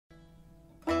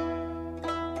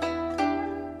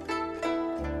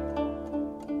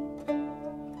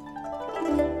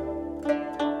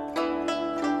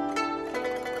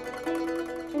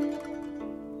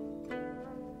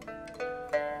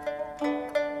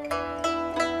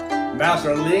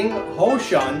Master Lin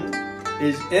Housheng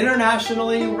is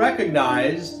internationally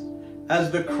recognized as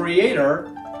the creator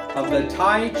of the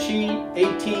Tai Chi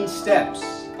 18 steps.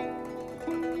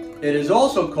 It is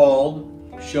also called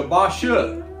Xiaobo.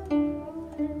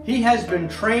 He has been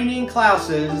training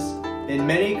classes in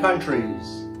many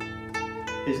countries.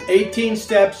 His 18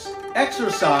 steps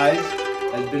exercise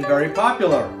has been very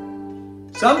popular.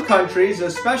 Some countries,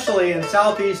 especially in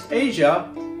Southeast Asia,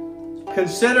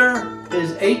 consider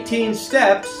his 18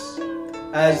 steps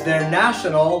as their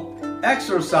national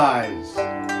exercise.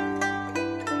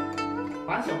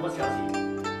 黄小波小姐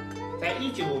在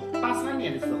1983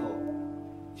年的时候，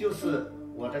就是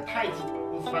我的太极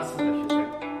公司法师的学生，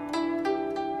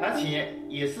而且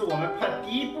也是我们拍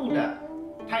第一部的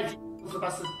太极公司法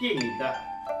师电影的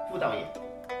副导演。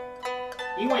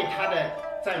因为他的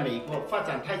在美国发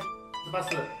展太极公司法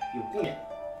师有贡献，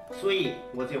所以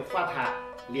我就发他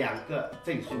2个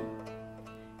证书，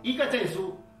一个证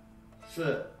书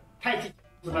是太极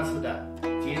公司法师的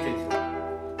结证书，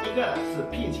一个是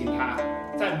聘请他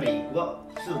在美国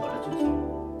是我的助手。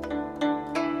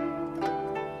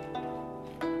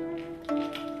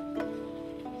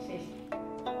谢谢。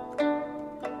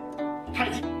太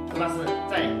极公司法师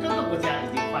在各个国家已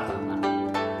经发展了，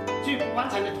据官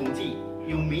场的统计，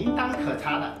有名单可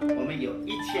查的，我们有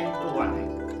1000多万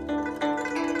人。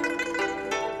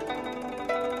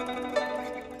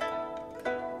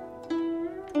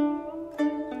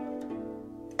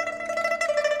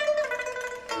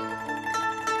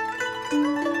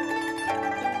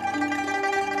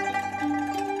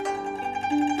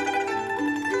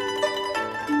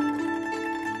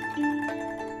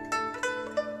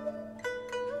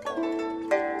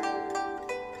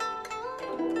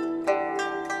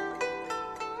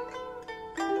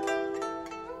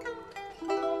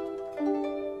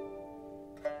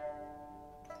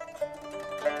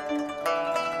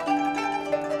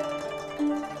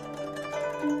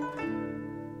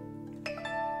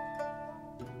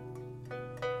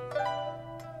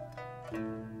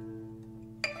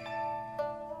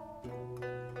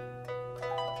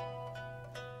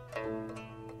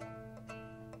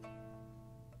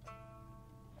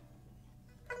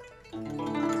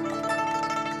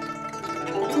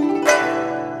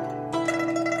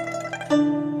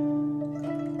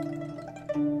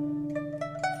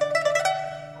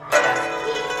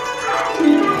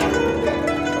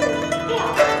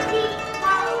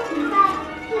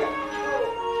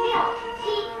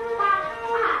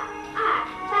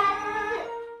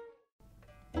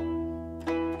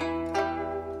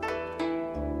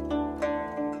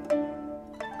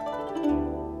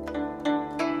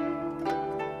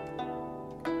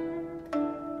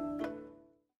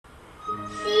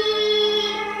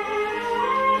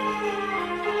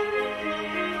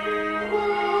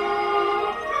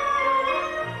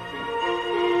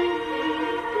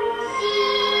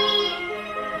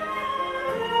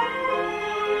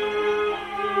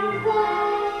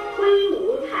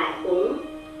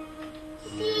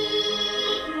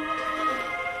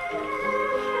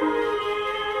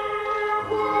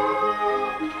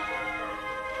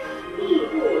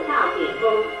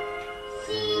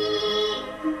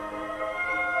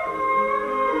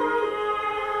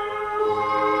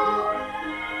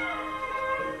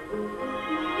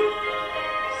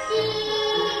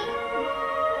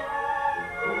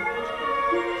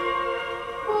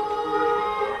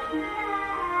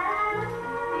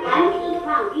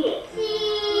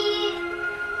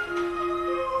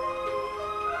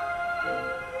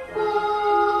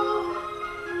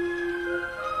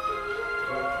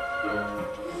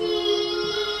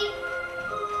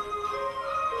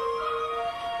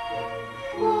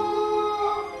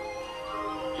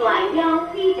 转腰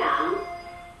推掌，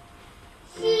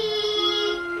吸，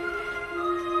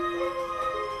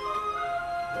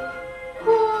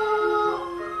呼，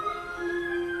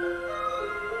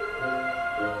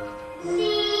吸，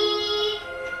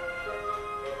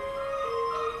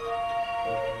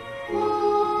呼，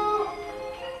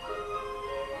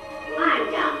按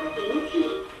掌平气，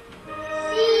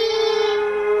吸。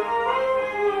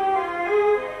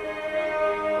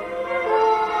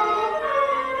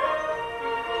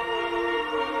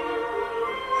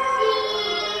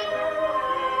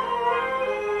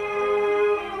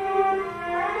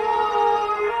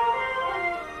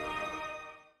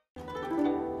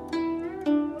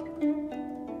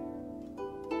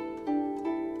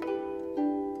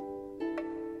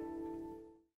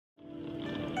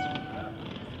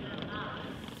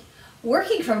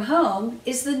 Working from home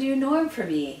is the new norm for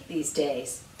me these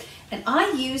days, and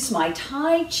I use my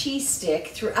Tai Chi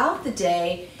stick throughout the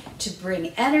day to bring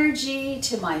energy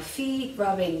to my feet,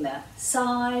 rubbing the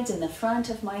sides and the front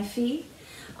of my feet.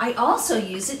 I also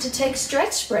use it to take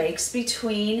stretch breaks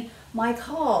between my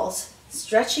calls,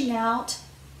 stretching out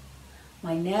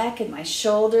my neck and my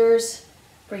shoulders,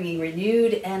 bringing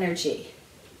renewed energy.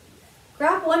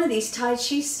 Grab one of these Tai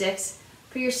Chi sticks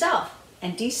for yourself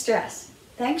and de-stress.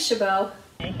 Thanks, Xiaobo.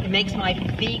 It makes my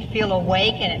feet feel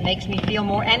awake and it makes me feel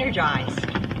more energized.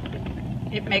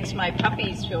 It makes my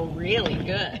puppies feel really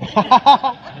good.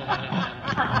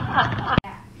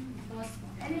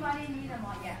 Anybody need them?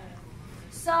 Yeah.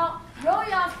 So roll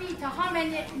your feet how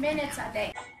many minutes a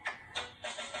day?